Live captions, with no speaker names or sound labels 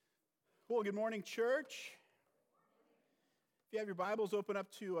Well, good morning, church. If you have your Bibles, open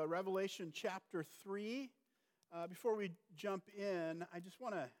up to Revelation chapter 3. Before we jump in, I just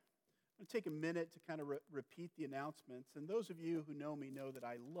want to take a minute to kind of repeat the announcements. And those of you who know me know that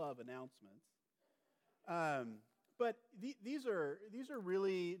I love announcements. But these are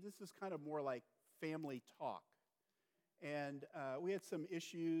really, this is kind of more like family talk. And we had some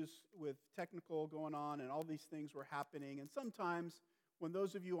issues with technical going on, and all these things were happening. And sometimes when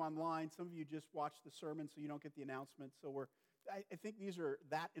those of you online, some of you just watch the sermon so you don't get the announcements. So I think these are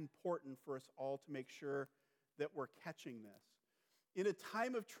that important for us all to make sure that we're catching this. In a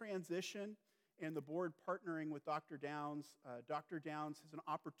time of transition and the board partnering with Dr. Downs has an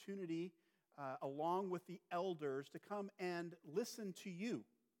opportunity along with the elders to come and listen to you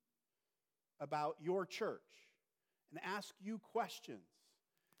about your church and ask you questions.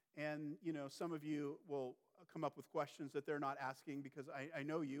 And, some of you will come up with questions that they're not asking because I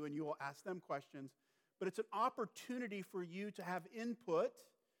know you, and you will ask them questions. But it's an opportunity for you to have input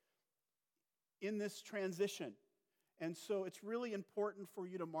in this transition. And so it's really important for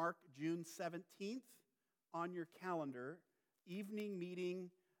you to mark June 17th on your calendar. Evening meeting,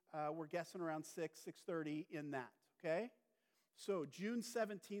 we're guessing around 6:30 in that, okay? So June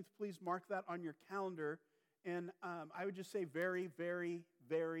 17th, please mark that on your calendar. And I would just say very, very,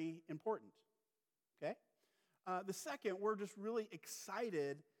 very important, okay? The second, we're just really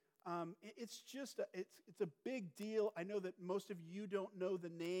excited. It's a big deal. I know that most of you don't know the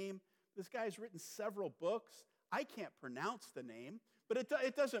name. This guy's written several books. I can't pronounce the name, but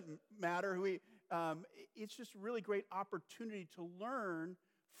it doesn't matter. It's just a really great opportunity to learn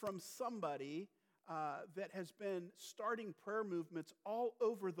from somebody that has been starting prayer movements all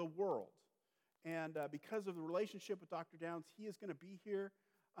over the world. And because of the relationship with Dr. Downs, he is going to be here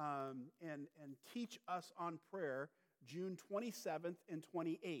and teach us on prayer June 27th and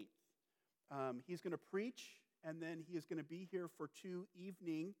 28th. He's going to preach, and then he is going to be here for 2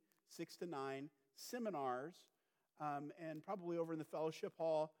 evening, 6 to 9 seminars, and probably over in the fellowship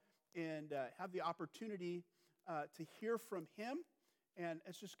hall, and have the opportunity to hear from him. And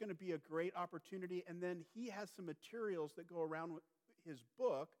it's just going to be a great opportunity. And then he has some materials that go around with his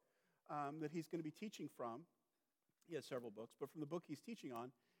book that he's going to be teaching from. He has several books, but from the book he's teaching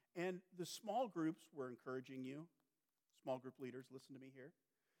on. And the small groups, we're encouraging you, small group leaders, listen to me here,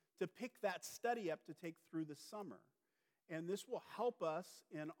 to pick that study up to take through the summer. And this will help us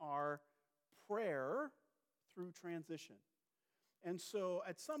in our prayer through transition. And so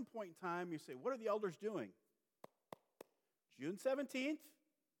at some point in time, you say, what are the elders doing? June 17th,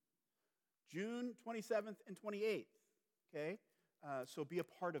 June 27th, and 28th, okay? So be a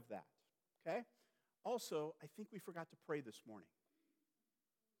part of that. Okay? Also, I think we forgot to pray this morning.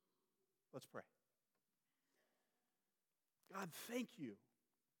 Let's pray. God, thank you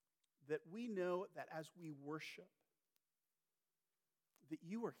that we know that as we worship, that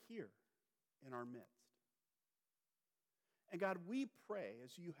you are here in our midst. And God, we pray,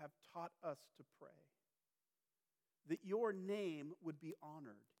 as you have taught us to pray, that your name would be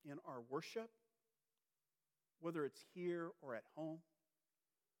honored in our worship, whether it's here or at home.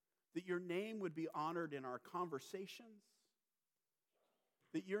 That your name would be honored in our conversations,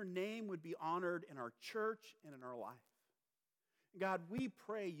 that your name would be honored in our church and in our life. God, we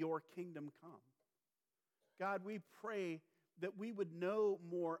pray your kingdom come. God, we pray that we would know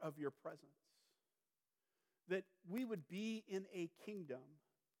more of your presence, that we would be in a kingdom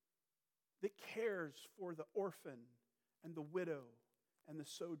that cares for the orphan and the widow and the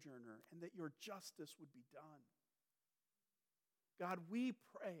sojourner, and that your justice would be done. God, we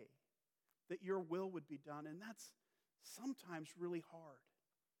pray that your will would be done, and that's sometimes really hard.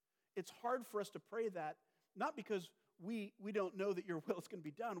 It's hard for us to pray that, not because we don't know that your will is going to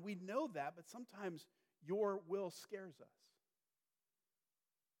be done. We know that, but sometimes your will scares us.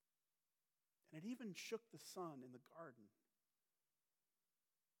 And it even shook the Son in the garden,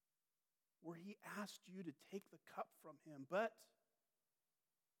 where he asked you to take the cup from him, but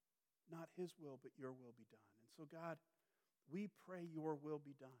not his will, but your will be done. And so, God, we pray your will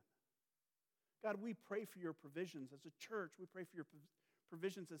be done. God, we pray for your provisions as a church. We pray for your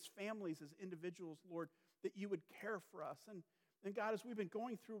provisions as families, as individuals, Lord, that you would care for us. And God, as we've been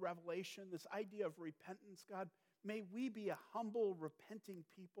going through Revelation, this idea of repentance, God, may we be a humble, repenting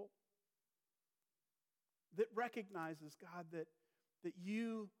people that recognizes, God, that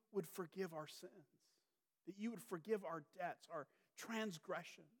you would forgive our sins, that you would forgive our debts, our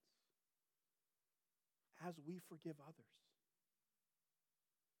transgressions, as we forgive others.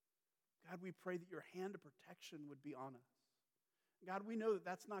 God, we pray that your hand of protection would be on us. God, we know that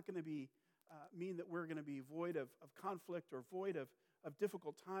that's not going to be mean that we're going to be void of conflict or void of of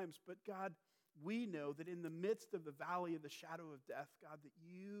difficult times. But God, we know that in the midst of the valley of the shadow of death, God, that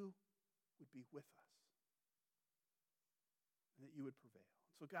you would be with us and that you would prevail.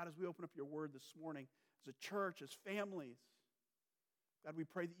 So God, as we open up your word this morning, as a church, as families, God, we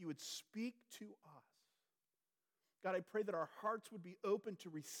pray that you would speak to us. God, I pray that our hearts would be open to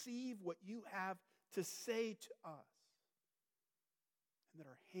receive what you have to say to us, and that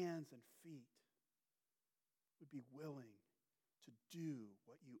our hands and feet would be willing to do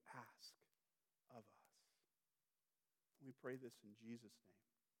what you ask of us. We pray this in Jesus'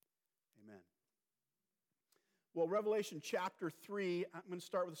 name. Amen. Well, Revelation chapter 3, I'm going to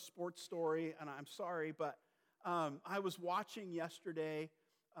start with a sports story, and I'm sorry, but I was watching yesterday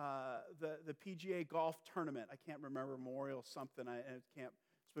the PGA golf tournament. I can't remember, Memorial something. It's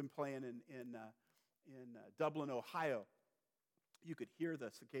been playing in Dublin, Ohio. You could hear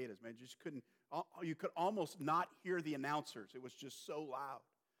the cicadas, man. You could almost not hear the announcers. It was just so loud.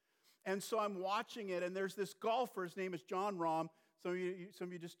 And so I'm watching it, and there's this golfer. His name is Jon Rahm. Some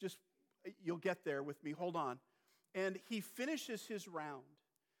of you just you'll get there with me. Hold on. And he finishes his round,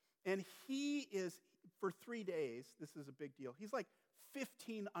 and he is, for 3 days, this is a big deal, he's like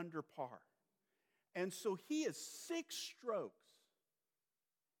 15 under par. And so he is 6 strokes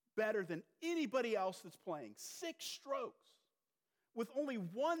better than anybody else that's playing. 6 strokes with only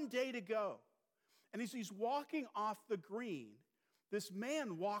 1 day to go. And as he's walking off the green, this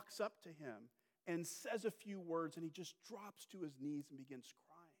man walks up to him and says a few words, and he just drops to his knees and begins crying.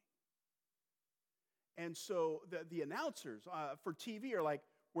 And so the announcers for TV are like,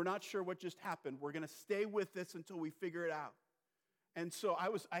 we're not sure what just happened. We're going to stay with this until we figure it out. And so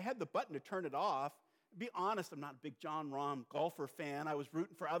I had the button to turn it off. To be honest, I'm not a big Jon Rahm golfer fan. I was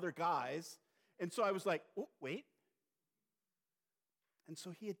rooting for other guys. And so I was like, oh, wait. And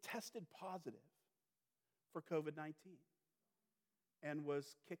so he had tested positive for COVID-19 and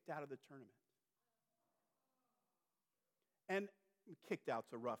was kicked out of the tournament. And kicked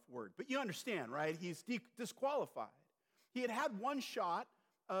out's a rough word, but you understand, right? He's disqualified. He had 1 shot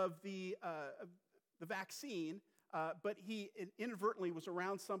of the vaccine, but he inadvertently was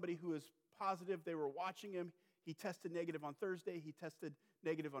around somebody who was positive. They were watching him. He tested negative on Thursday. He tested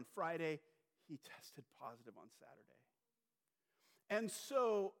negative on Friday. He tested positive on Saturday. And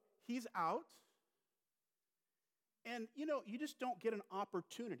so he's out. And, you just don't get an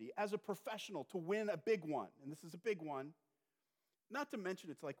opportunity as a professional to win a big one. And this is a big one. Not to mention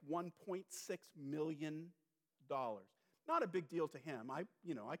it's like $1.6 million. Not a big deal to him. I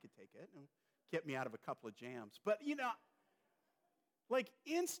could take it and get me out of a couple of jams. But, like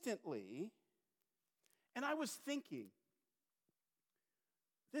instantly, and I was thinking,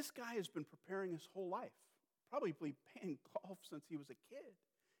 this guy has been preparing his whole life, probably playing golf since he was a kid,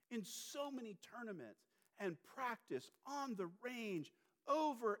 in so many tournaments and practice on the range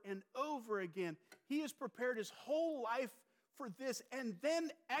over and over again. He has prepared his whole life for this and then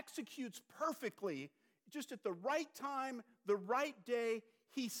executes perfectly, just at the right time, the right day.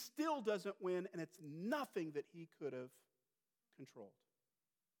 He still doesn't win, and it's nothing that he could have controlled.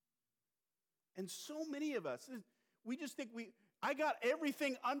 And so many of us, we just think I got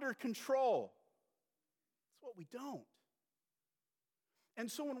everything under control. That's what we don't. And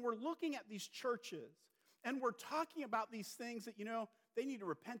so when we're looking at these churches and we're talking about these things that, they need to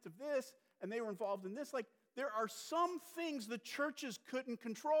repent of this and they were involved in this, like there are some things the churches couldn't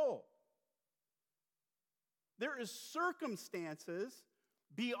control. There is circumstances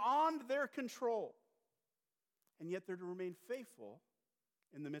beyond their control, and yet they're to remain faithful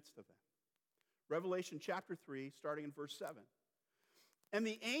in the midst of them. Revelation chapter 3, starting in verse 7. And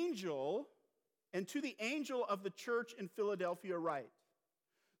to the angel of the church in Philadelphia write,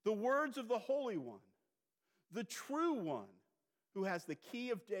 the words of the Holy One, the true one, who has the key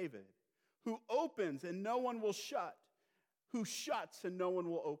of David, who opens and no one will shut, who shuts and no one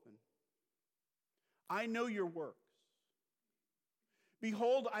will open. I know your works.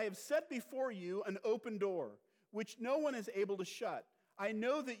 Behold, I have set before you an open door, which no one is able to shut. I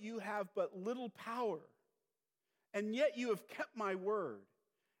know that you have but little power, and yet you have kept my word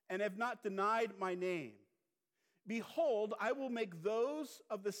and have not denied my name. Behold, I will make those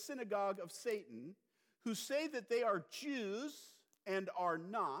of the synagogue of Satan who say that they are Jews and are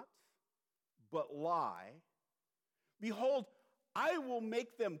not, but lie. Behold, I will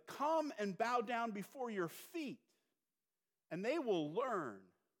make them come and bow down before your feet, and they will learn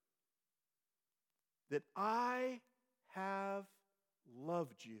that I have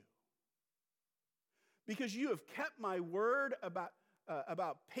loved you. Because you have kept my word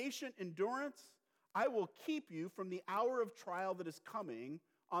about patient endurance, I will keep you from the hour of trial that is coming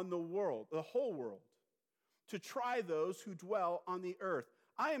on the world, the whole world. to try those who dwell on the earth.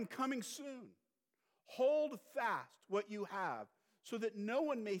 I am coming soon. Hold fast what you have, so that no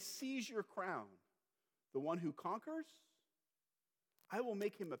one may seize your crown. The one who conquers, I will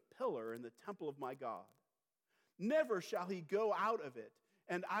make him a pillar in the temple of my God. Never shall he go out of it,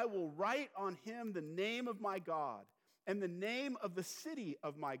 and I will write on him the name of my God and the name of the city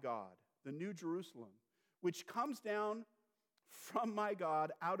of my God, the New Jerusalem, which comes down from my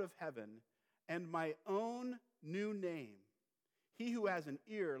God out of heaven, and my own new name. He who has an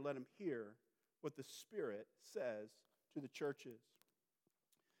ear, let him hear what the Spirit says to the churches.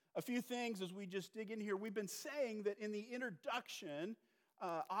 A few things as we just dig in here. We've been saying that in the introduction,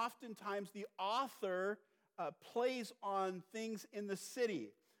 oftentimes the author plays on things in the city.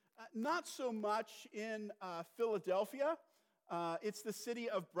 Not so much in Philadelphia. It's the city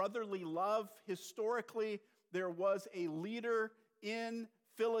of brotherly love. Historically, there was a leader in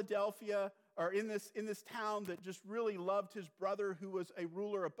Philadelphia, or in this town, that just really loved his brother who was a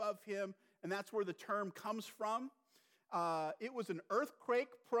ruler above him, and that's where the term comes from. It was an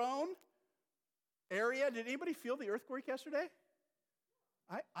earthquake-prone area. Did anybody feel the earthquake yesterday?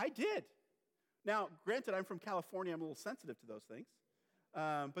 I did. Now, granted, I'm from California. I'm a little sensitive to those things.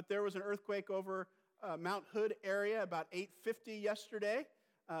 But there was an earthquake over Mount Hood area about 8:50 yesterday.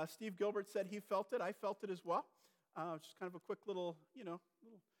 Steve Gilbert said he felt it. I felt it as well. Just kind of a quick little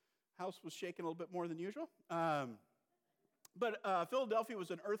house was shaking a little bit more than usual. But Philadelphia was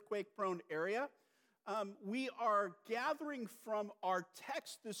an earthquake-prone area. We are gathering from our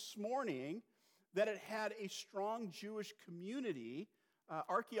text this morning that it had a strong Jewish community.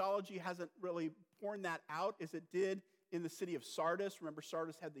 Archaeology hasn't really borne that out as it did in the city of Sardis. Remember,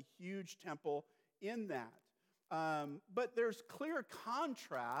 Sardis had the huge temple in that. But there's clear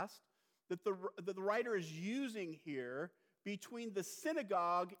contrast that the writer is using here between the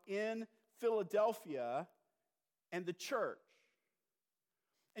synagogue in Philadelphia and the church.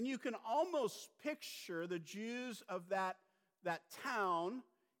 And you can almost picture the Jews of that town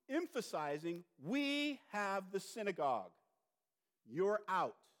emphasizing, we have the synagogue. You're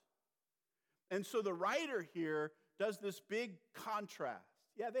out. And so the writer here does this big contrast.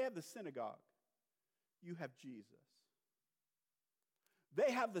 Yeah, they have the synagogue. You have Jesus.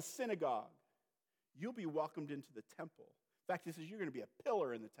 They have the synagogue. You'll be welcomed into the temple. In fact, he says you're going to be a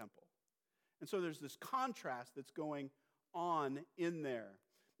pillar in the temple. And so there's this contrast that's going on in there.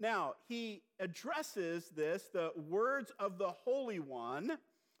 Now, he addresses this, the words of the Holy One,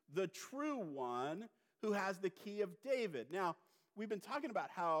 the true one, who has the key of David. Now, we've been talking about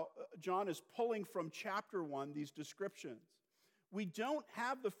how John is pulling from chapter 1 these descriptions. We don't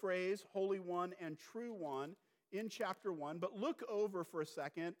have the phrase Holy One and True One in chapter 1, but look over for a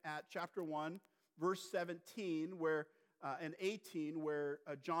second at chapter 1, verse 17 and 18, where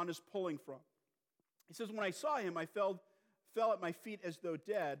John is pulling from. He says, when I saw him, I fell at my feet as though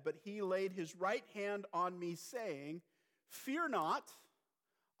dead, but he laid his right hand on me, saying, fear not,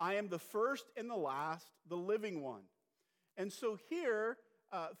 I am the first and the last, the living one. And so here,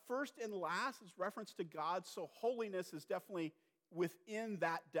 first and last is reference to God, so holiness is definitely within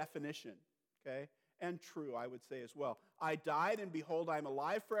that definition, okay? And true, I would say as well. I died, and behold, I am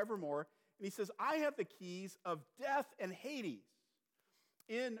alive forevermore. And he says, I have the keys of death and Hades.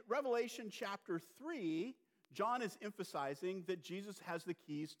 In Revelation chapter 3, John is emphasizing that Jesus has the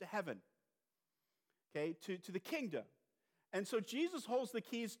keys to heaven, okay, to the kingdom. And so Jesus holds the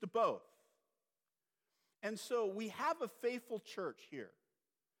keys to both. And so we have a faithful church here.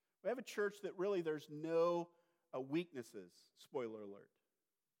 We have a church that really there's no weaknesses, spoiler alert,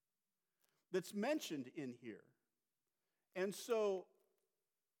 that's mentioned in here. And so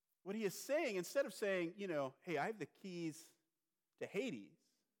what he is saying, instead of saying, hey, I have the keys to Hades,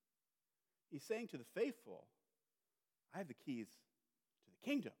 he's saying to the faithful, I have the keys to the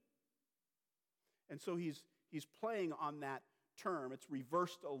kingdom. And so he's playing on that term. It's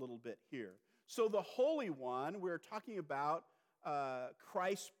reversed a little bit here. So the Holy One, we're talking about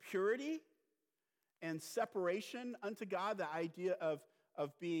Christ's purity and separation unto God, the idea of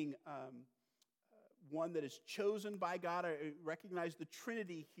being one that is chosen by God. I recognize the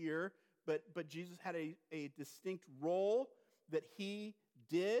Trinity here, but Jesus had a distinct role that he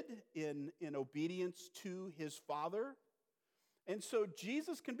did in obedience to his Father. And so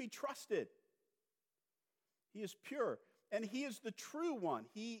Jesus can be trusted. He is pure, and he is the true one.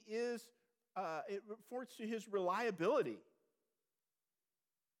 He is, it refers to his reliability,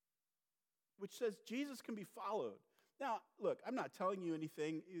 which says Jesus can be followed. Now, look, I'm not telling you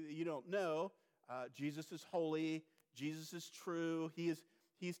anything you don't know. Jesus is holy. Jesus is true.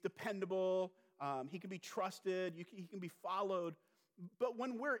 He's dependable. He can be trusted. He can be followed. But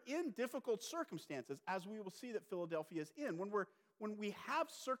when we're in difficult circumstances, as we will see that Philadelphia is in, when we have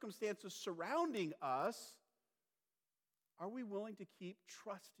circumstances surrounding us, are we willing to keep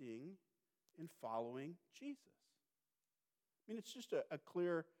trusting and following Jesus? I mean, it's just a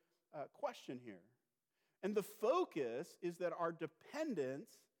clear question here. And the focus is that our dependence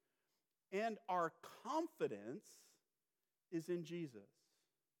and our confidence is in Jesus.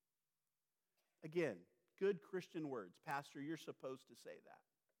 Again, good Christian words. Pastor, you're supposed to say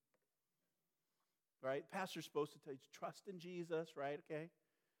that. Right? Pastor's supposed to tell you, trust in Jesus, right? Okay?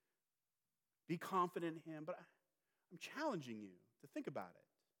 Be confident in him. But I'm challenging you to think about it.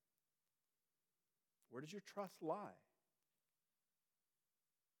 Where does your trust lie?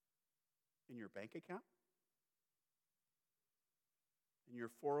 In your bank account? In your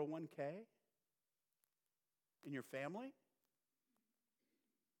 401k? In your family?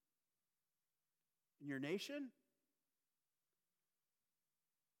 In your nation?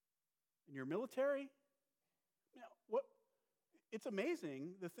 In your military? It's amazing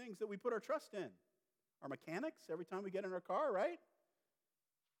the things that we put our trust in. Our mechanics, every time we get in our car, right?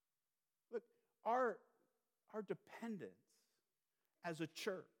 Look, our dependence as a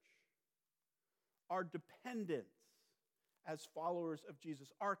church, our dependence as followers of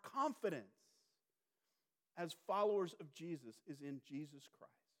Jesus, our confidence as followers of Jesus is in Jesus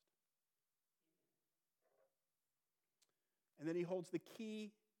Christ. And then he holds the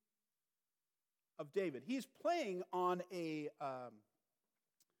key of David. He's playing on a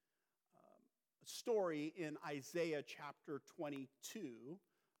story in Isaiah chapter 22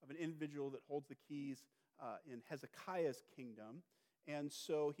 of an individual that holds the keys in Hezekiah's kingdom. And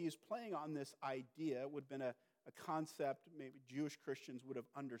so he's playing on this idea. It would have been a concept maybe Jewish Christians would have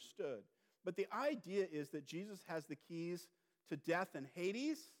understood. But the idea is that Jesus has the keys to death and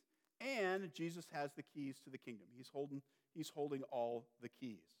Hades, and Jesus has the keys to the kingdom. He's holding all the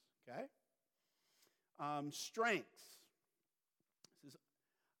keys, okay? Strengths. It says,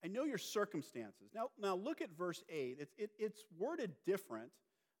 I know your circumstances. Now look at verse 8. It's worded different.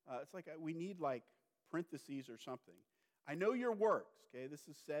 It's like we need like parentheses or something. I know your works. Okay, this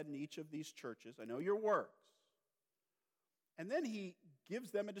is said in each of these churches. I know your works. And then he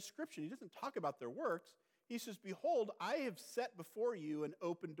gives them a description. He doesn't talk about their works. He says, behold, I have set before you an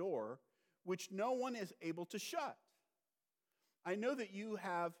open door, which no one is able to shut. I know that you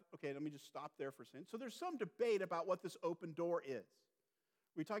have, okay, let me just stop there for a second. So there's some debate about what this open door is.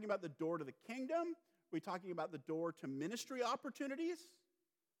 Are we talking about the door to the kingdom? Are we talking about the door to ministry opportunities?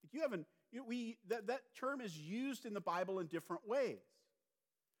 That term is used in the Bible in different ways.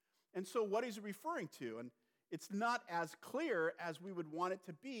 And so what he's referring to, and it's not as clear as we would want it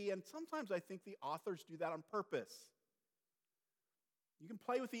to be, and sometimes I think the authors do that on purpose. You can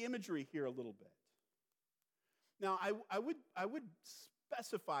play with the imagery here a little bit. Now, I would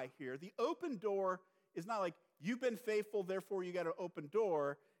specify here, the open door is not like, you've been faithful, therefore you got an open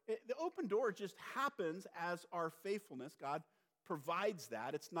door. The open door just happens as our faithfulness. God provides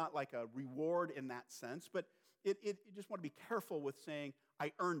that. It's not like a reward in that sense, but you just want to be careful with saying,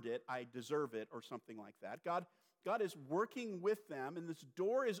 I earned it, I deserve it, or something like that. God is working with them, and this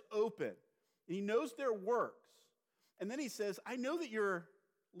door is open, and he knows their works. And then he says, I know that you're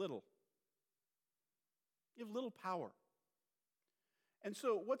little. You have little power. And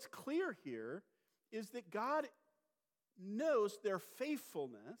so what's clear here is that God knows their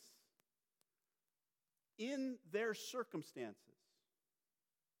faithfulness in their circumstances.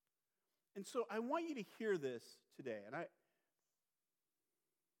 And so I want you to hear this today. And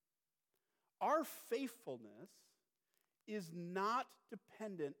our faithfulness is not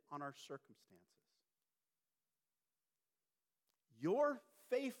dependent on our circumstances. Your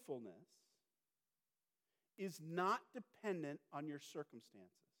faithfulness is not dependent on your circumstances.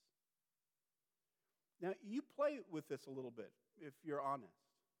 Now, you play with this a little bit, if you're honest.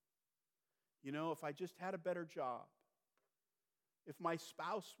 You know, if I just had a better job, if my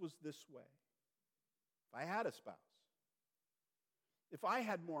spouse was this way, if I had a spouse, if I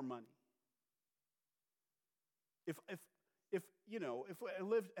had more money, if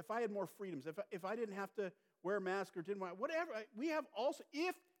I had more freedoms, if I didn't have to wear a mask or didn't want, whatever, we have also,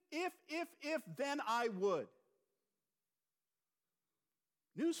 if, then I would.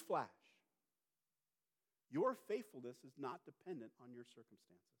 Newsflash. Your faithfulness is not dependent on your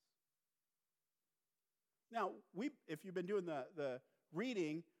circumstances. Now, if you've been doing the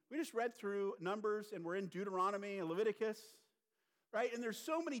reading, we just read through Numbers, and we're in Deuteronomy and Leviticus, right? And there's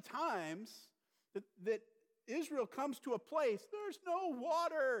so many times that Israel comes to a place, there's no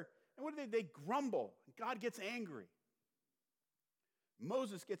water. And what do they grumble. God gets angry.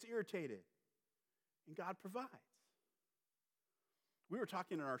 Moses gets irritated. And God provides. We were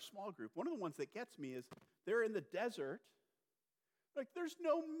talking in our small group. One of the ones that gets me is they're in the desert. Like, there's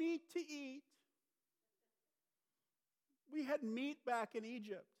no meat to eat. We had meat back in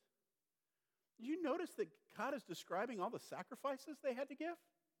Egypt. Did you notice that God is describing all the sacrifices they had to give?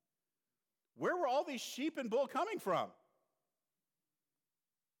 Where were all these sheep and bull coming from?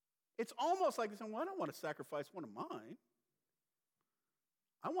 It's almost like they're saying, well, I don't want to sacrifice one of mine.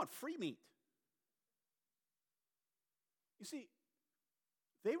 I want free meat. You see,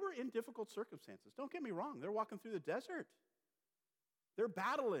 they were in difficult circumstances. Don't get me wrong. They're walking through the desert. They're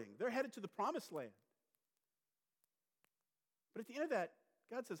battling. They're headed to the promised land. But at the end of that,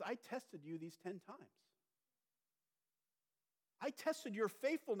 God says, I tested you these 10 times. I tested your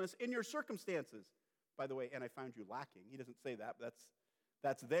faithfulness in your circumstances. By the way, and I found you lacking. He doesn't say that, but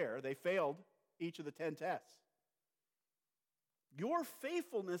that's there. They failed each of the 10 tests. Your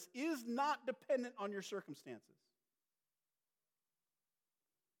faithfulness is not dependent on your circumstances.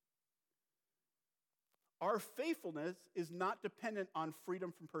 Our faithfulness is not dependent on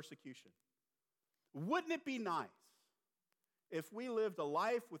freedom from persecution. Wouldn't it be nice if we lived a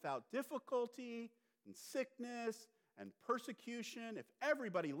life without difficulty and sickness and persecution, if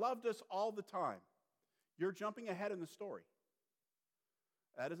everybody loved us all the time? You're jumping ahead in the story.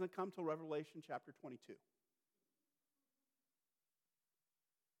 That doesn't come till Revelation chapter 22.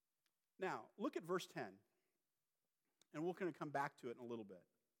 Now, look at verse 10, and we're going to come back to it in a little bit.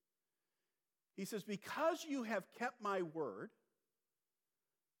 He says, because you have kept my word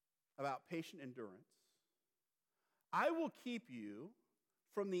about patient endurance, I will keep you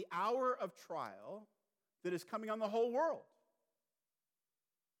from the hour of trial that is coming on the whole world,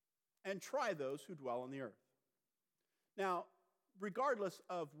 and try those who dwell on the earth. Now, regardless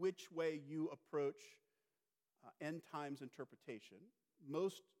of which way you approach end times interpretation,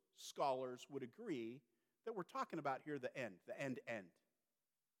 most scholars would agree that we're talking about here the end.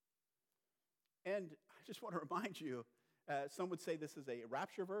 And I just want to remind you, some would say this is a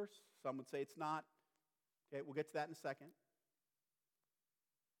rapture verse. Some would say it's not. Okay, we'll get to that in a second.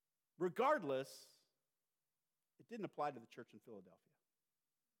 Regardless, it didn't apply to the church in Philadelphia.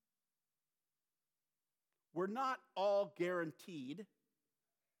 We're not all guaranteed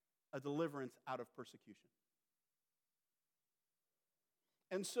a deliverance out of persecution.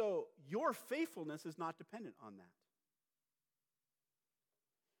 And so your faithfulness is not dependent on that.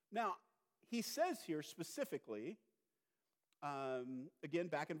 Now, he says here specifically, again,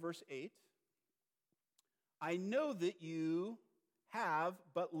 back in verse 8, I know that you have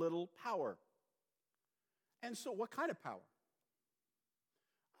but little power. And so what kind of power?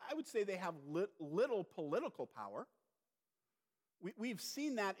 I would say they have little political power. We've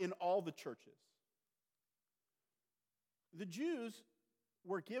seen that in all the churches. The Jews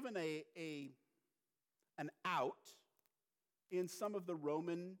were given an out in some of the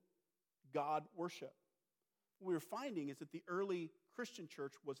Roman God worship. What we're finding is that the early Christian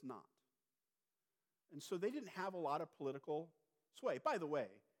church was not. And so they didn't have a lot of political sway. By the way,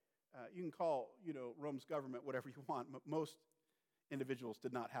 you can call, Rome's government whatever you want. Most individuals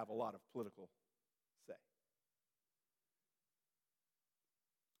did not have a lot of political say.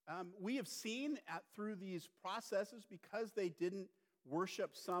 We have seen through these processes, because they didn't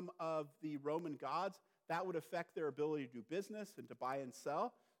worship some of the Roman gods, that would affect their ability to do business and to buy and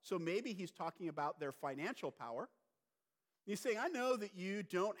sell. So maybe he's talking about their financial power. He's saying, I know that you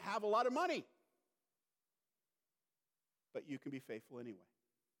don't have a lot of money, but you can be faithful anyway.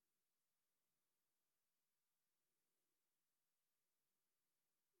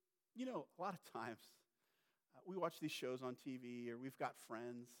 A lot of times we watch these shows on TV, or we've got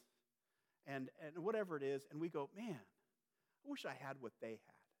friends, and whatever it is, and we go, man, I wish I had what they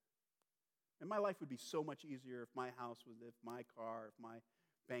had. And my life would be so much easier if my house was, if my car, if my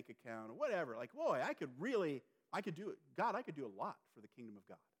bank account, or whatever. Like, boy, I could do it. God, I could do a lot for the kingdom of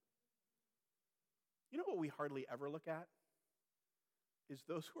God. You know what we hardly ever look at? Is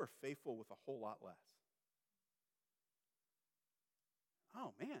those who are faithful with a whole lot less.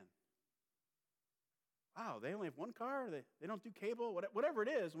 Oh, man. Wow, they only have one car, they don't do cable, whatever it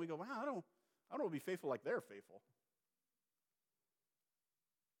is, and we go, wow, I don't want to be faithful like they're faithful.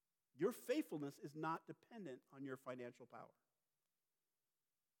 Your faithfulness is not dependent on your financial power.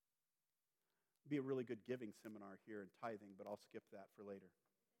 It'd be a really good giving seminar here in tithing, but I'll skip that for later.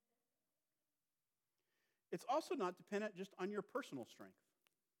 It's also not dependent just on your personal strength.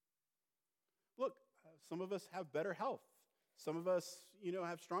 Look, some of us have better health. Some of us,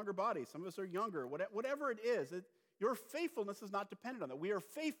 have stronger bodies. Some of us are younger. Whatever it is, your faithfulness is not dependent on that. We are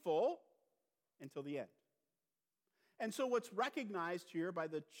faithful until the end. And so what's recognized here by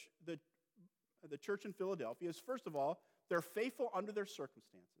the church in Philadelphia is, first of all, they're faithful under their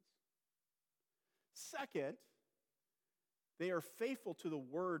circumstances. Second, they are faithful to the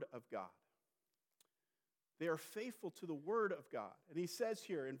Word of God. They are faithful to the Word of God. And he says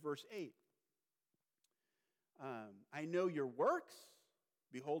here in verse 8, I know your works.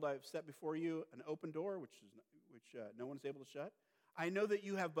 Behold, I have set before you an open door, which no one is able to shut. I know that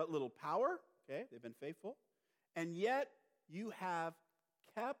you have but little power. Okay, they've been faithful. And yet you have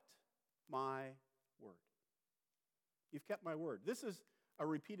kept my word. You've kept my word. This is a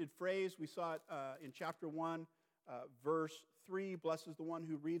repeated phrase. We saw it in chapter 1, verse 3. Blessed is the one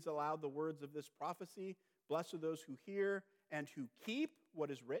who reads aloud the words of this prophecy. Blessed are those who hear and who keep what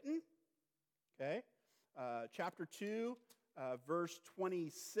is written. Okay. Chapter 2, verse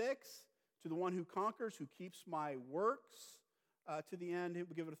 26. To the one who conquers, who keeps my works to the end, he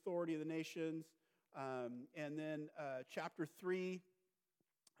will give it authority of the nations. And then chapter 3,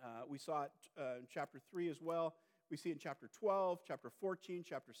 we saw it in chapter 3 as well. We see it in chapter 12, chapter 14,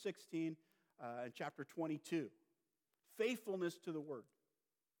 chapter 16, and chapter 22. Faithfulness to the word.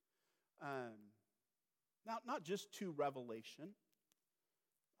 Now, not just to revelation.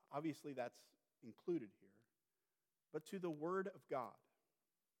 Obviously, that's included here. But to the word of God.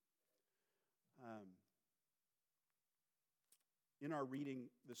 In our reading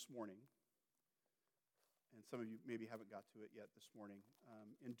this morning, and some of you maybe haven't got to it yet this morning,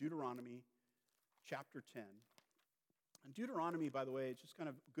 in Deuteronomy chapter 10. And Deuteronomy, by the way, it's just kind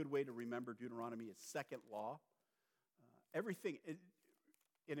of a good way to remember Deuteronomy is second law. Everything,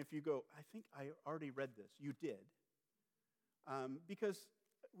 and if you go, I think I already read this. You did. Because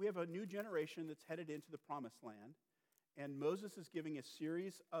we have a new generation that's headed into the promised land, and Moses is giving a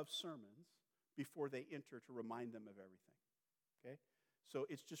series of sermons before they enter to remind them of everything. Okay? So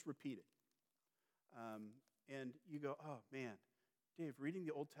it's just repeated. And you go, oh man, Dave, reading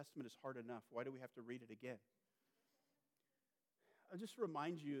the Old Testament is hard enough. Why do we have to read it again? I'll just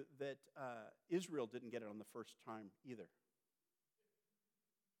remind you that Israel didn't get it on the first time either.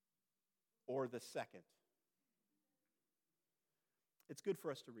 Or the second. It's good for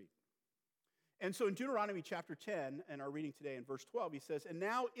us to read. And so in Deuteronomy chapter 10, and our reading today in verse 12, he says, and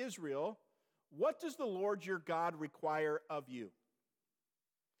now Israel, what does the Lord your God require of you?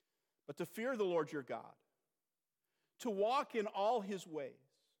 But to fear the Lord your God, to walk in all his ways,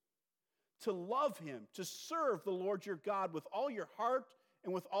 to love him, to serve the Lord your God with all your heart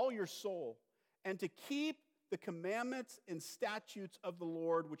and with all your soul, and to keep the commandments and statutes of the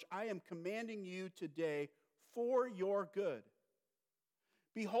Lord, which I am commanding you today for your good.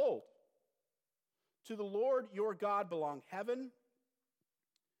 Behold, to the Lord your God belong heaven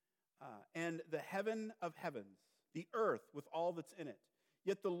and the heaven of heavens, the earth with all that's in it.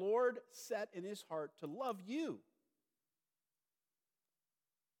 Yet the Lord set in his heart to love you.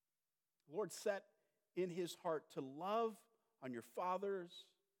 The Lord set in his heart to love on your fathers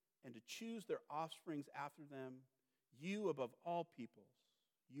and to choose their offsprings after them, you above all peoples,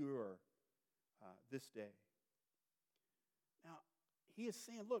 you are this day. Now, he is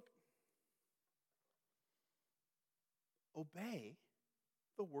saying, look, obey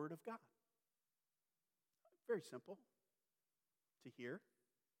the word of God. Very simple to hear,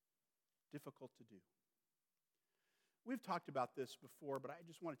 difficult to do. We've talked about this before, but I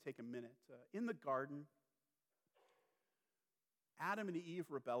just want to take a minute. In the garden, Adam and Eve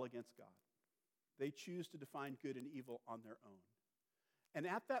rebel against God. They choose to define good and evil on their own. And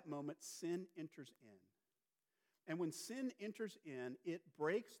at that moment, sin enters in. And when sin enters in, it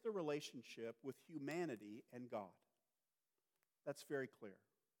breaks the relationship with humanity and God. That's very clear.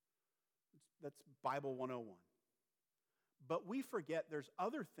 That's Bible 101. But we forget there's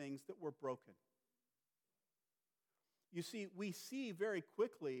other things that were broken. You see, we see very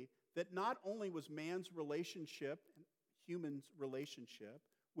quickly that not only was man's relationship, human's relationship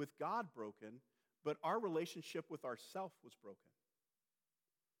with God broken, but our relationship with ourself was broken.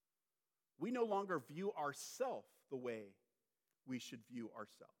 We no longer view ourself the way we should view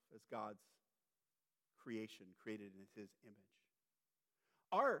ourselves as God's creation, created in his image.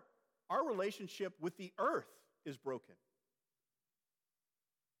 Our relationship with the earth is broken.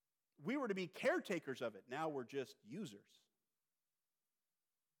 We were to be caretakers of it. Now we're just users.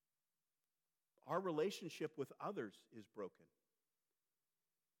 Our relationship with others is broken.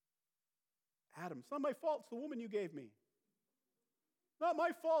 Adam, it's not my fault. It's the woman you gave me. Not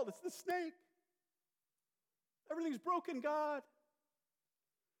my fault. It's the snake. Everything's broken, God.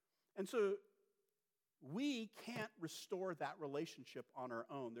 And so we can't restore that relationship on our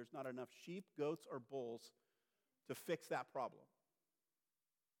own. There's not enough sheep, goats, or bulls to fix that problem.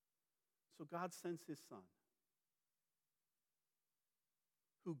 So God sends his son,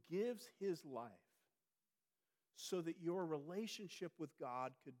 who gives his life so that your relationship with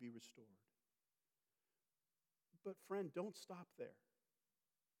God could be restored. But friend, don't stop there.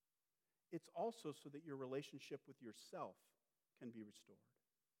 It's also so that your relationship with yourself can be restored.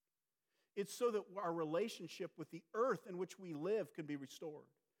 It's so that our relationship with the earth in which we live can be restored.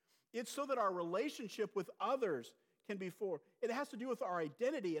 It's so that our relationship with others can be formed. It has to do with our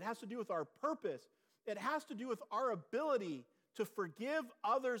identity. It has to do with our purpose. It has to do with our ability to forgive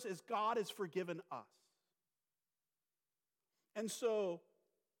others as God has forgiven us. And so,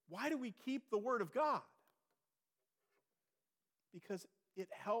 why do we keep the Word of God? Because it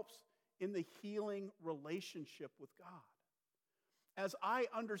helps in the healing relationship with God. As I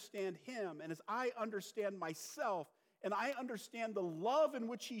understand Him, and as I understand myself, and I understand the love in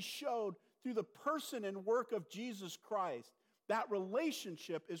which He showed through the person and work of Jesus Christ, that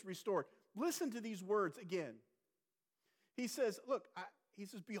relationship is restored. Listen to these words again. He says,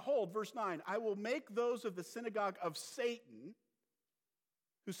 behold, verse 9, I will make those of the synagogue of Satan,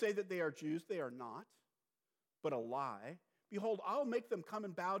 who say that they are Jews, they are not, but a lie. Behold, I'll make them come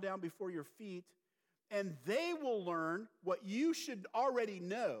and bow down before your feet, and they will learn what you should already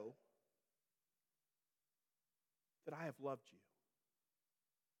know, that I have loved you.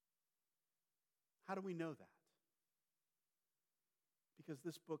 How do we know that? Because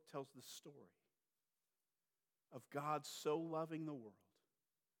this book tells the story of God so loving the world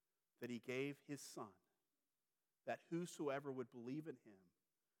that He gave His Son, that whosoever would believe in Him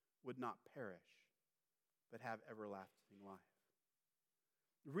would not perish, but have everlasting life.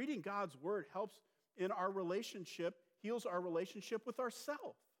 Reading God's Word helps in our relationship, heals our relationship with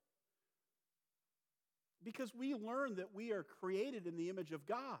ourselves. Because we learn that we are created in the image of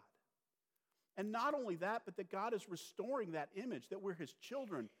God. And not only that, but that God is restoring that image, that we're His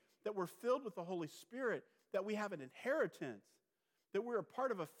children, that we're filled with the Holy Spirit, that we have an inheritance, that we're a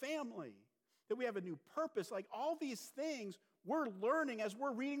part of a family, that we have a new purpose. Like all these things we're learning as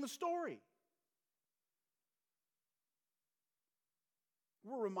we're reading the story.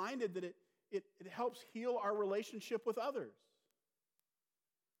 We're reminded that it helps heal our relationship with others.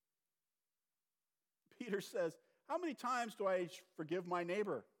 Peter says, how many times do I forgive my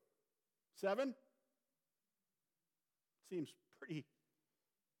neighbor? 7? Seems pretty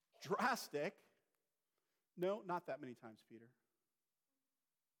drastic. No, not that many times, Peter.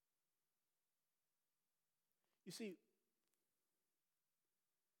 You see,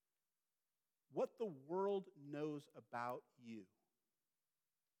 what the world knows about you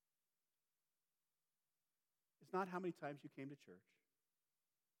is not how many times you came to church,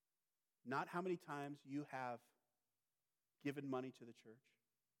 not how many times you have given money to the church,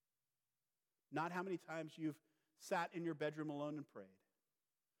 not how many times you've sat in your bedroom alone and prayed.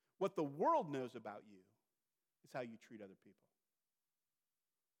 What the world knows about you is how you treat other people.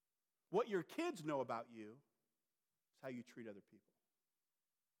 What your kids know about you is how you treat other people.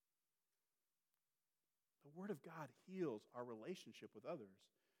 The Word of God heals our relationship with others,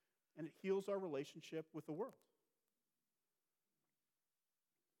 and it heals our relationship with the world.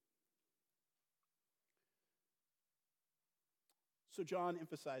 So John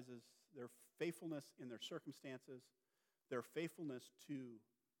emphasizes their faithfulness in their circumstances, their faithfulness to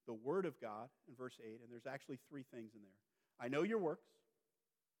the Word of God in verse 8, and there's actually 3 things in there. I know your works.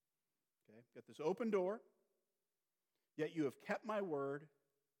 Okay, got this open door, yet you have kept my word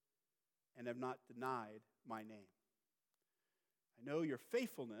and have not denied my name. I know your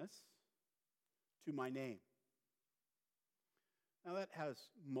faithfulness to my name. Now that has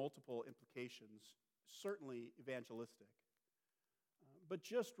multiple implications, certainly evangelistic, but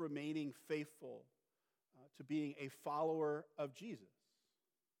just remaining faithful to being a follower of Jesus.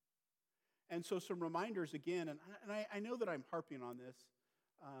 And so some reminders again, and I know that I'm harping on this,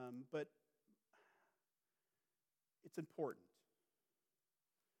 but it's important.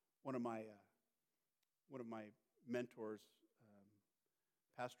 One of my mentors,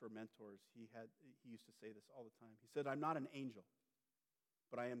 pastor mentors, he used to say this all the time. He said, "I'm not an angel,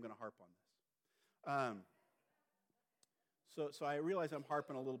 but I am going to harp on this." So I realize I'm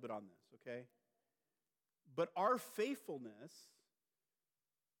harping a little bit on this, okay? But our faithfulness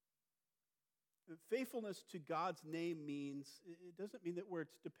to God's name means, it doesn't mean that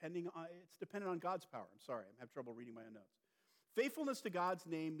it's dependent on God's power. I'm sorry, I'm having trouble reading my own notes. Faithfulness to God's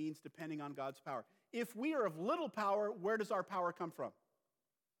name means depending on God's power. If we are of little power, where does our power come from?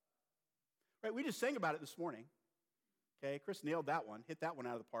 Right, we just sang about it this morning. Okay, Chris nailed that one, hit that one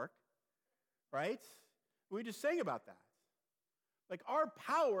out of the park. Right? We just sang about that. Like our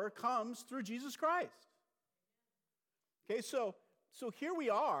power comes through Jesus Christ. Okay, so here we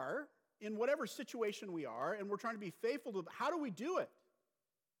are in whatever situation we are, and we're trying to be faithful to. How do we do it?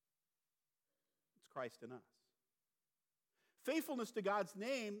 It's Christ in us. Faithfulness to God's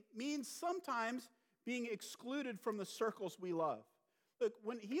name means sometimes being excluded from the circles we love. Look,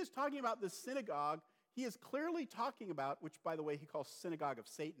 when he is talking about this synagogue, he is clearly talking about, which, by the way, he calls synagogue of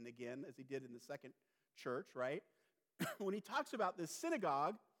Satan again, as he did in the second church, right? When he talks about this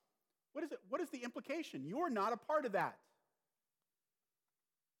synagogue, what is it? What is the implication? You're not a part of that.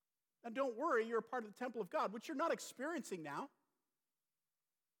 Now, don't worry, you're a part of the temple of God, which you're not experiencing now.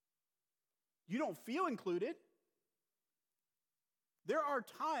 You don't feel included. There are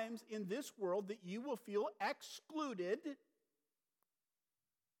times in this world that you will feel excluded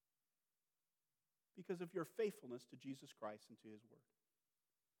because of your faithfulness to Jesus Christ and to his word.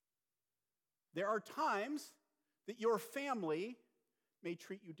 There are times that your family may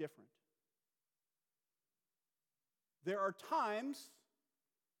treat you different. There are times,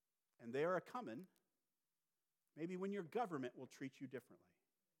 and they are a coming, maybe when your government will treat you differently.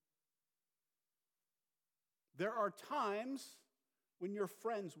 There are times when your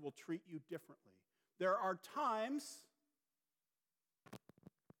friends will treat you differently. There are times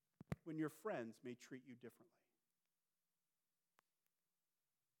when your friends may treat you differently.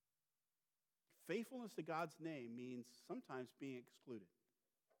 Faithfulness to God's name means sometimes being excluded.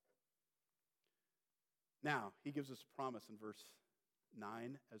 Now, he gives us a promise in verse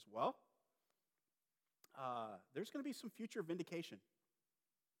 9 as well. There's going to be some future vindication.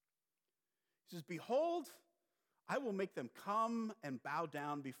 He says, "Behold, I will make them come and bow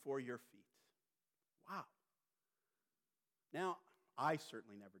down before your feet." Wow. Now, I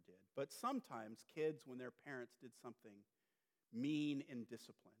certainly never did, but sometimes kids, when their parents did something mean in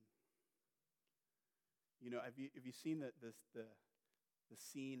discipline. You know, have you seen the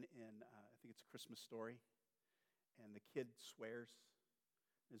scene in, I think it's Christmas Story, and the kid swears,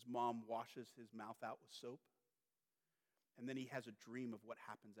 his mom washes his mouth out with soap, and then he has a dream of what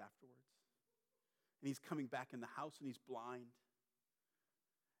happens afterwards. And he's coming back in the house, and he's blind.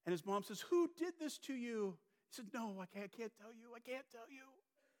 And his mom says, "Who did this to you?" He said, "No, I can't tell you. I can't tell you.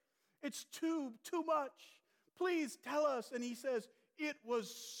 It's too much. Please tell us." And he says, "It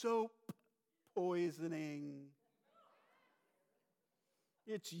was soap poisoning.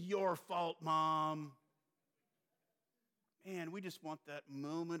 It's your fault, Mom." Man, we just want that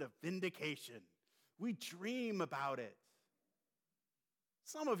moment of vindication. We dream about it.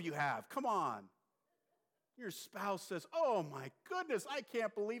 Some of you have. Come on. Your spouse says, "Oh my goodness, I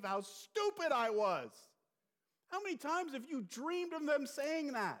can't believe how stupid I was." How many times have you dreamed of them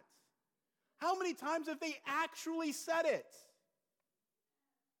saying that? How many times have they actually said it?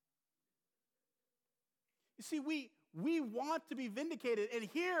 You see, we want to be vindicated. And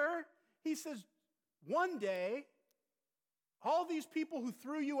here, he says, one day, all these people who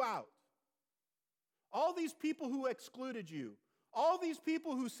threw you out, all these people who excluded you, all these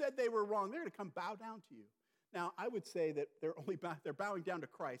people who said they were wrong, they're going to come bow down to you. Now, I would say that they're bowing down to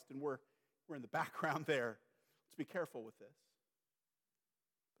Christ, and we're in the background there. Let's be careful with this.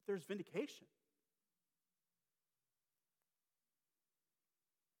 But there's vindication.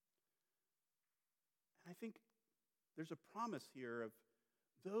 And I think there's a promise here of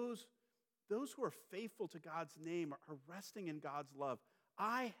those who are faithful to God's name are resting in God's love.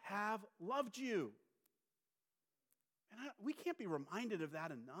 I have loved you. And we can't be reminded of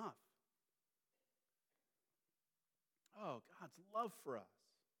that enough. Oh, God's love for us.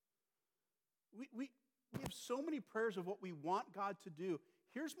 We have so many prayers of what we want God to do.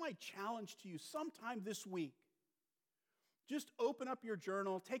 Here's my challenge to you sometime this week. Just open up your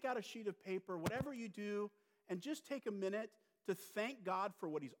journal, take out a sheet of paper, whatever you do, and just take a minute to thank God for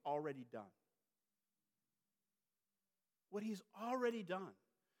what he's already done. What he's already done.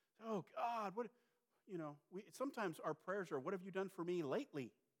 Oh, God, sometimes our prayers are, "What have you done for me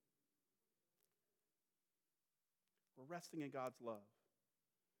lately?" We're resting in God's love.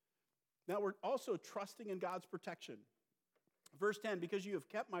 Now we're also trusting in God's protection. Verse 10, "Because you have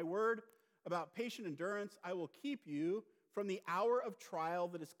kept my word about patient endurance, I will keep you from the hour of trial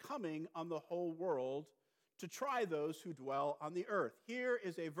that is coming on the whole world to try those who dwell on the earth." Here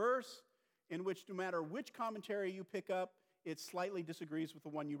is a verse in which no matter which commentary you pick up, it slightly disagrees with the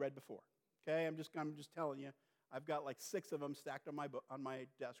one you read before. Okay, I'm just telling you. I've got like 6 of them stacked on my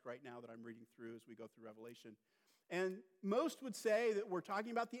desk right now that I'm reading through as we go through Revelation. And most would say that we're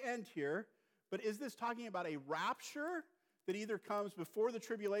talking about the end here, but is this talking about a rapture that either comes before the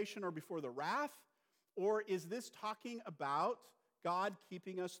tribulation or before the wrath? Or is this talking about God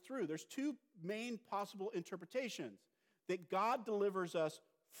keeping us through? There's 2 main possible interpretations. That God delivers us,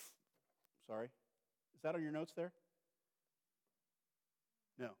 sorry, is that on your notes there?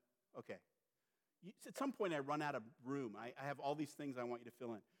 No, okay. At some point I run out of room. I have all these things I want you to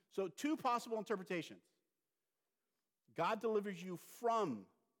fill in. So 2 possible interpretations. God delivers you from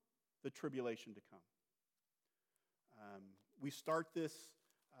the tribulation to come. We start this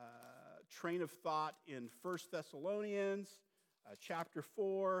train of thought in 1 Thessalonians chapter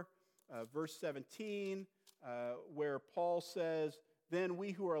 4, verse 17, where Paul says, "Then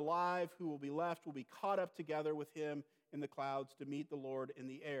we who are alive, who will be left, will be caught up together with him in the clouds to meet the Lord in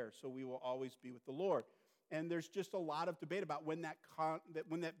the air." So we will always be with the Lord. And there's just a lot of debate about when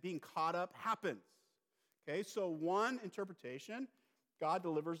that being caught up happens. Okay, so one interpretation, God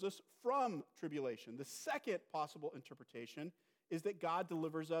delivers us from tribulation. The second possible interpretation is that God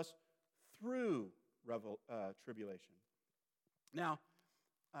delivers us through tribulation. Now,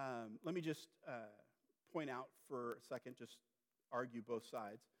 let me just point out for a second, just argue both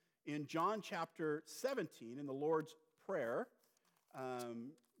sides. In John chapter 17, in the Lord's Prayer,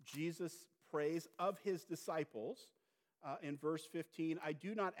 Jesus prays of his disciples in verse 15, "I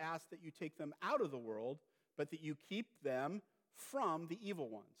do not ask that you take them out of the world, but that you keep them from the evil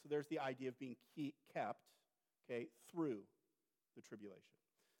one." So there's the idea of being kept, okay, through the tribulation.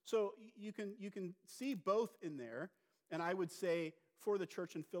 So you can see both in there, and I would say for the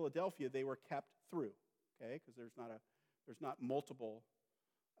church in Philadelphia, they were kept through, okay, because there's not multiple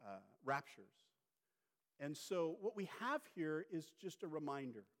raptures. And so what we have here is just a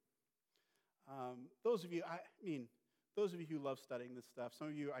reminder. Those of you who love studying this stuff, some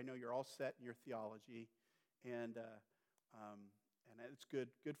of you, I know you're all set in your theology, and it's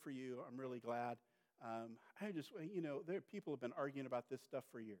good for you. I'm really glad. People have been arguing about this stuff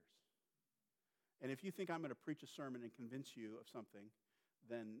for years. And if you think I'm going to preach a sermon and convince you of something,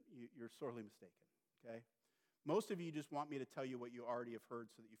 then you're sorely mistaken, okay? Most of you just want me to tell you what you already have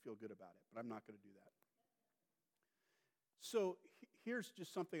heard so that you feel good about it, but I'm not going to do that. So here's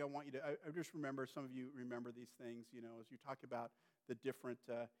just something I want you to, I just remember, some of you remember these things, as you talk about the different,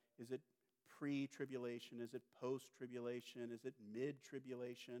 is it pre-tribulation, is it post-tribulation, is it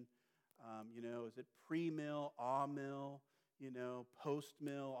mid-tribulation, is it pre-mill, ah-mill,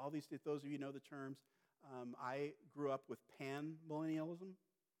 post-mill, all these, those of you know the terms. I grew up with pan-millennialism.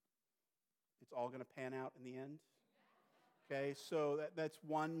 It's all going to pan out in the end. Okay, so that's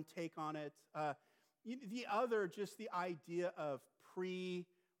one take on it. The other, just the idea of pre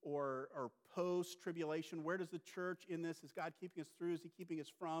or post-tribulation. Where does the church in this? Is God keeping us through? Is he keeping us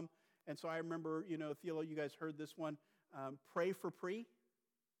from? And so I remember, Theolo, you guys heard this one. Pray for pre,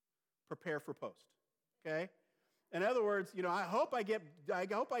 prepare for post. Okay? In other words, I hope I get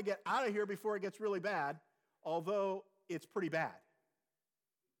out of here before it gets really bad, although it's pretty bad.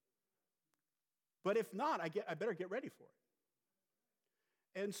 But if not, I better get ready for it.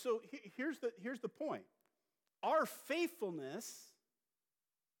 And so here's the point. Our faithfulness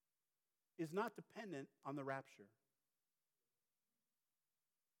is not dependent on the rapture.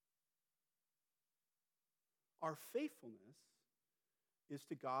 Our faithfulness is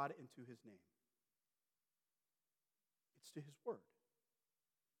to God and to his name. It's to his word.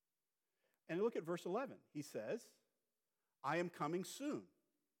 And look at verse 11. He says, "I am coming soon.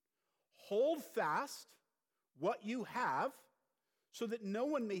 Hold fast what you have so that no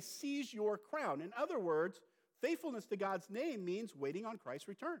one may seize your crown." In other words, faithfulness to God's name means waiting on Christ's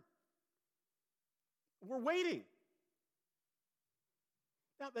return. We're waiting.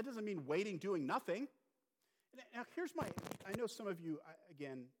 Now, that doesn't mean waiting, doing nothing. Now, I know some of you,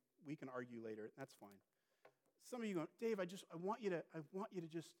 again, we can argue later, that's fine. Some of you go, "Dave, I want you to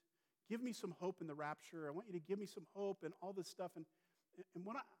just give me some hope in the rapture. I want you to give me some hope and all this stuff." And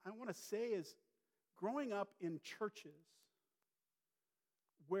what I want to say is, growing up in churches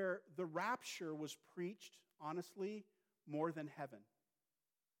where the rapture was preached, honestly, more than heaven.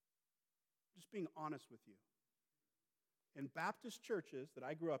 Just being honest with you. In Baptist churches that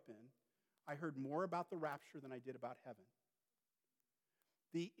I grew up in, I heard more about the rapture than I did about heaven.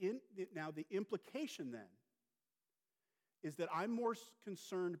 Now, the implication then is that I'm more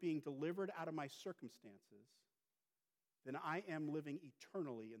concerned being delivered out of my circumstances than I am living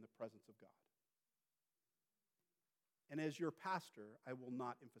eternally in the presence of God. And as your pastor, I will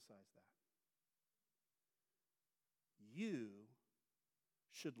not emphasize that. You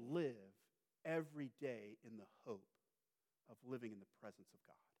should live every day in the hope of living in the presence of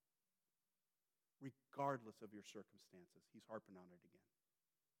God, regardless of your circumstances. He's harping on it again.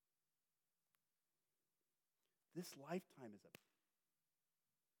 This lifetime is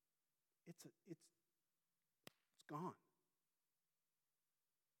it's gone.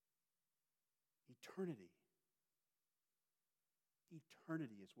 Eternity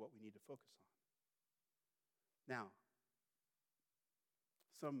is what we need to focus on. Now,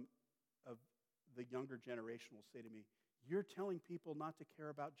 some of the younger generation will say to me, "You're telling people not to care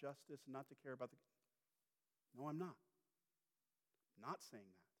about justice and not to care about the..." No, I'm not. not saying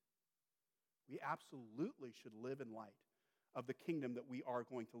that. We absolutely should live in light of the kingdom that we are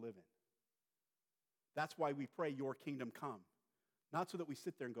going to live in. That's why we pray, your kingdom come. Not so that we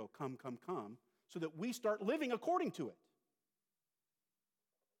sit there and go, come, come, come, so that we start living according to it.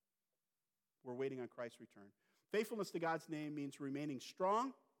 We're waiting on Christ's return. Faithfulness to God's name means remaining strong,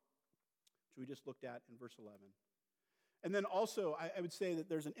 which we just looked at in verse 11. And then also, I would say that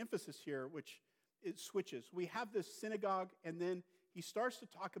there's an emphasis here, which it switches. We have this synagogue, and then he starts to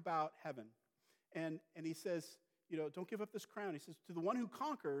talk about heaven. And he says, don't give up this crown. He says, to the one who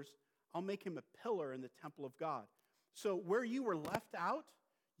conquers, I'll make him a pillar in the temple of God. So where you were left out,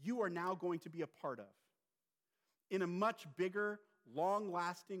 you are now going to be a part of. In a much bigger,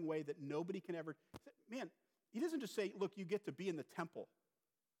 long-lasting way that nobody can ever... Man, he doesn't just say, look, you get to be in the temple.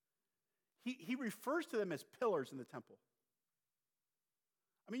 He refers to them as pillars in the temple.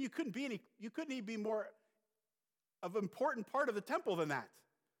 I mean, you couldn't even be more of an important part of the temple than that.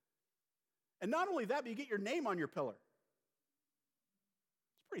 And not only that, but you get your name on your pillar.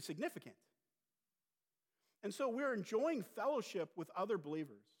 It's pretty significant. And so we're enjoying fellowship with other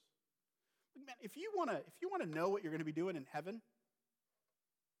believers. Man, if you want to know what you're going to be doing in heaven,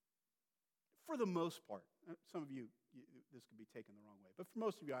 for the most part, some of you, this could be taken the wrong way, but for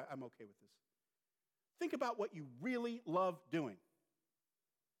most of you, I'm okay with this. Think about what you really love doing.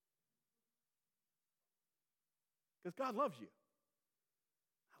 Because God loves you.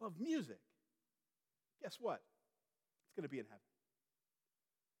 I love music. Guess what? It's going to be in heaven.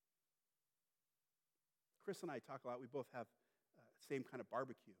 Chris and I talk a lot. We both have same kind of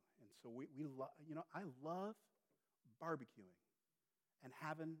barbecue. And so I love barbecuing and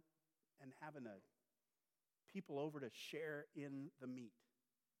having people over to share in the meat.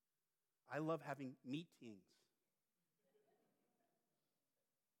 I love having meat teams.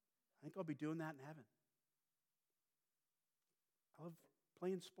 I think I'll be doing that in heaven. I love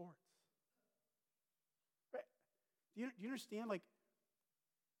playing sports. Right? Do you understand? Like,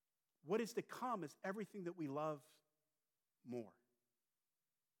 what is to come is everything that we love more.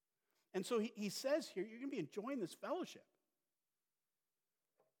 And so he says here, you're going to be enjoying this fellowship.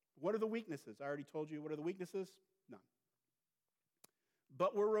 What are the weaknesses? I already told you what are the weaknesses? None.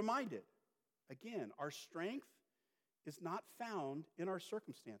 But we're reminded, again, our strength is not found in our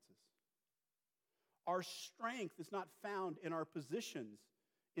circumstances. Our strength is not found in our positions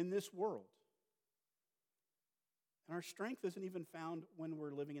in this world. And our strength isn't even found when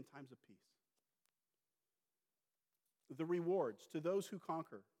we're living in times of peace. The rewards to those who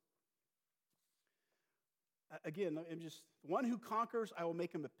conquer. Again, the one who conquers, I will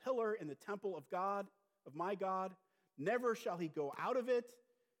make him a pillar in the temple of God, of my God. Never shall he go out of it.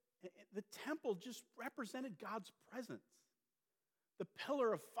 The temple just represented God's presence. The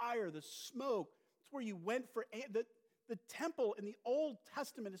pillar of fire, the smoke, it's where you went for... The temple in the Old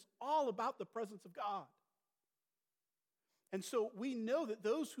Testament is all about the presence of God. And so we know that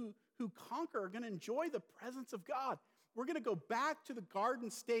those who conquer are going to enjoy the presence of God. We're going to go back to the garden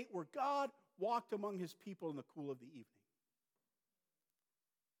state where God walked among his people in the cool of the evening.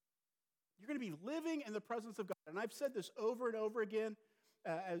 You're going to be living in the presence of God. And I've said this over and over again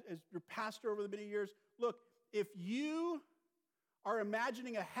as your pastor over the many years. Look, if you are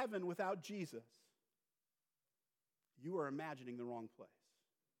imagining a heaven without Jesus, you are imagining the wrong place.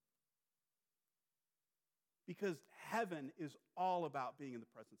 Because heaven is all about being in the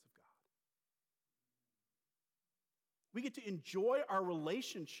presence of God. We get to enjoy our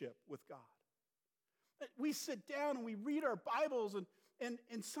relationship with God. We sit down and we read our Bibles, and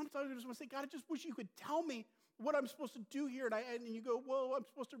sometimes we just want to say, God, I just wish you could tell me what I'm supposed to do here. And you go, well, I'm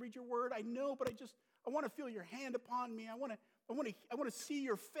supposed to read your word. I know, but I want to feel your hand upon me. I want to see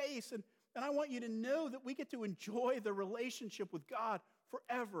your face, and I want you to know that we get to enjoy the relationship with God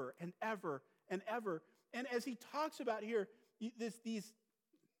forever and ever and ever. And as he talks about here, these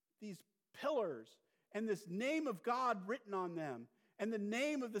pillars and this name of God written on them, and the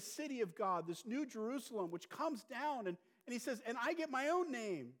name of the city of God, this new Jerusalem, which comes down, and he says, and I get my own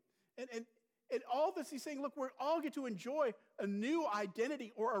name. And all this, he's saying, look, we all get to enjoy a new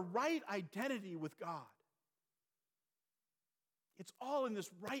identity or a right identity with God. It's all in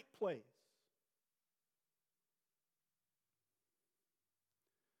this right place.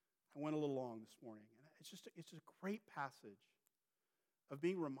 I went a little long this morning, and it's just a great passage of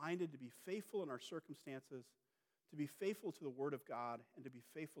being reminded to be faithful in our circumstances, to be faithful to the Word of God, and to be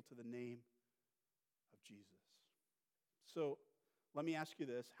faithful to the name of Jesus. So let me ask you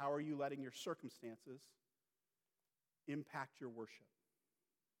this. How are you letting your circumstances impact your worship?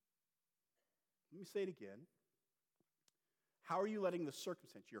 Let me say it again. How are you letting the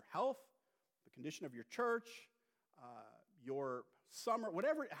circumstance, your health, the condition of your church, your summer,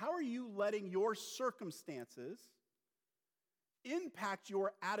 whatever, how are you letting your circumstances impact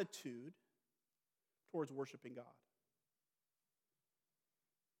your attitude towards worshiping God?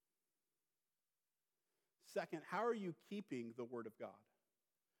 Second, how are you keeping the Word of God?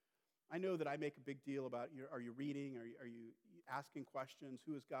 I know that I make a big deal about, are you reading? Are you asking questions?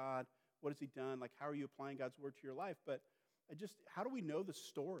 Who is God? What has he done? Like, how are you applying God's Word to your life? But how do we know the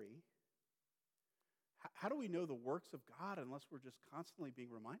story? How do we know the works of God unless we're just constantly being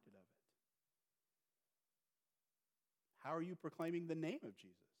reminded of it? How are you proclaiming the name of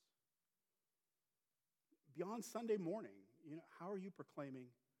Jesus? Beyond Sunday morning, how are you proclaiming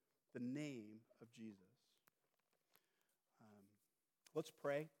the name of Jesus? Let's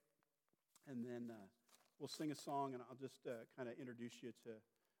pray, and then we'll sing a song, and I'll just kind of introduce you to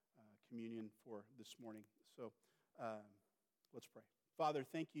communion for this morning. So let's pray. Father,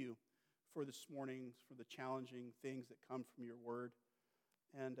 thank you for this morning, for the challenging things that come from your word.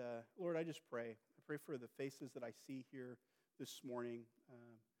 And Lord, I just pray. I pray for the faces that I see here this morning,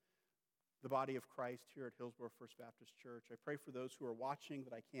 the body of Christ here at Hillsborough First Baptist Church. I pray for those who are watching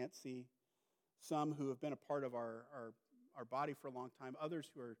that I can't see, some who have been a part of our body for a long time, others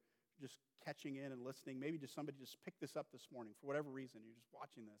who are just catching in and listening. Maybe just somebody just picked this up this morning for whatever reason. You're just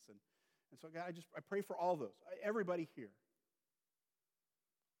watching this. And so, God, I pray for all those, everybody here,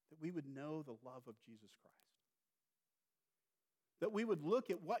 that we would know the love of Jesus Christ. That we would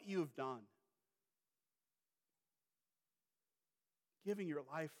look at what you have done, giving your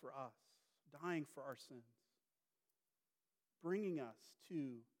life for us, dying for our sins, bringing us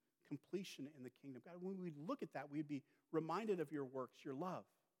to completion in the kingdom. God, when we look at that, we'd be reminded of your works, your love.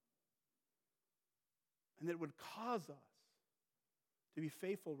 And that it would cause us to be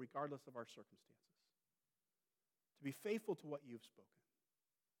faithful regardless of our circumstances, to be faithful to what you've spoken,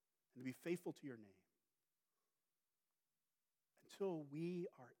 and to be faithful to your name until we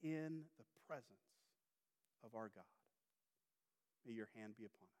are in the presence of our God. May your hand be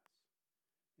upon us.